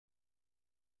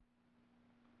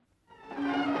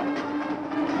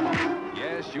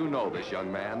course, you know this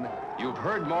young man. You've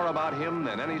heard more about him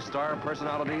than any star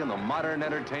personality in the modern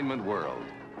entertainment world.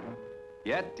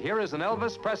 Yet, here is an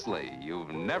Elvis Presley you've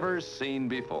never seen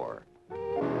before.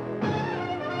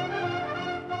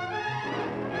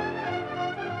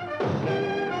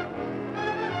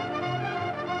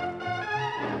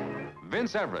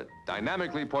 Vince Everett,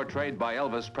 dynamically portrayed by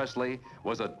Elvis Presley,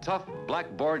 was a tough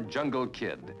blackboard jungle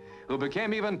kid who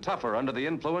became even tougher under the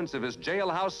influence of his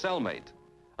jailhouse cellmate.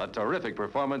 A terrific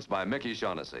performance by Mickey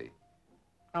Shaughnessy.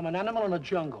 I'm an animal in the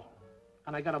jungle,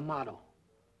 and I got a motto.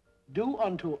 Do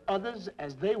unto others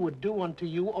as they would do unto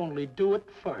you, only do it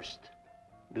first.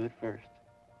 Do it first.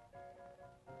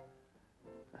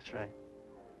 That's right.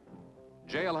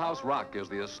 Jailhouse Rock is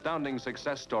the astounding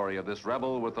success story of this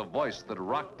rebel with a voice that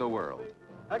rocked the world.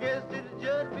 I guess it's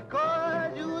just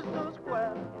because you were so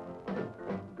square.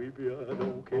 Baby, I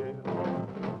don't care.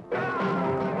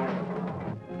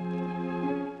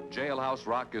 Jailhouse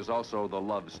Rock is also the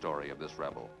love story of this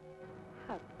rebel.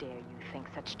 How dare you think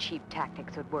such cheap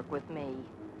tactics would work with me?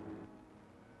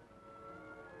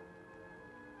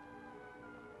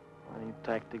 I need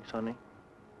tactics, honey.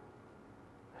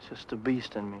 It's just the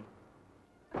beast in me.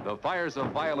 The fires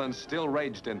of violence still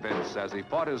raged in Vince as he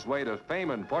fought his way to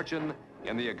fame and fortune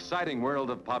in the exciting world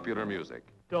of popular music.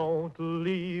 Don't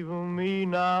leave me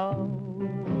now.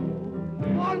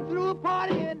 Walking through a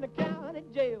party in the county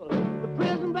jail. The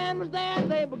prison band was there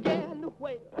and they began to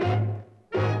wail.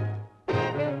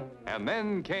 And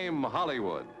then came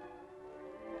Hollywood.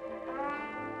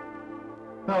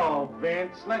 No,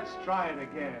 Vince, let's try it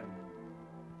again.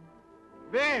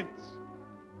 Vince!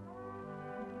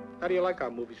 How do you like our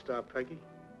movie star, Peggy?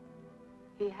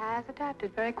 He has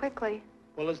adapted very quickly.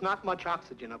 Well, there's not much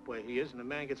oxygen up where he is, and the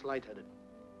man gets lightheaded.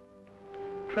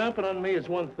 Tramping on me is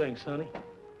one thing, Sonny.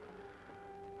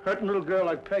 Hurting a little girl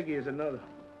like Peggy is another.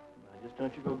 Now, just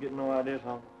don't you go get no ideas,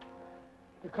 huh?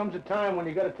 There comes a time when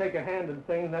you gotta take a hand in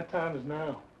things, and that time is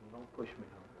now. Don't push me,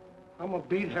 huh? I'm gonna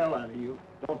beat hell out of you.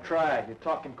 Don't try it. You're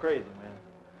talking crazy, man.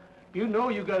 You know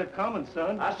you got it coming,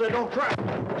 son. I said don't try.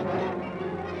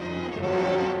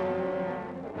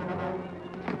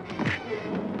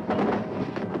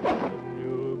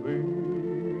 You'll be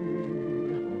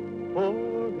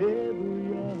forever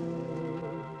young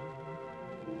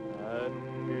and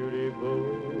beautiful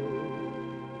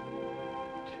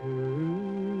too.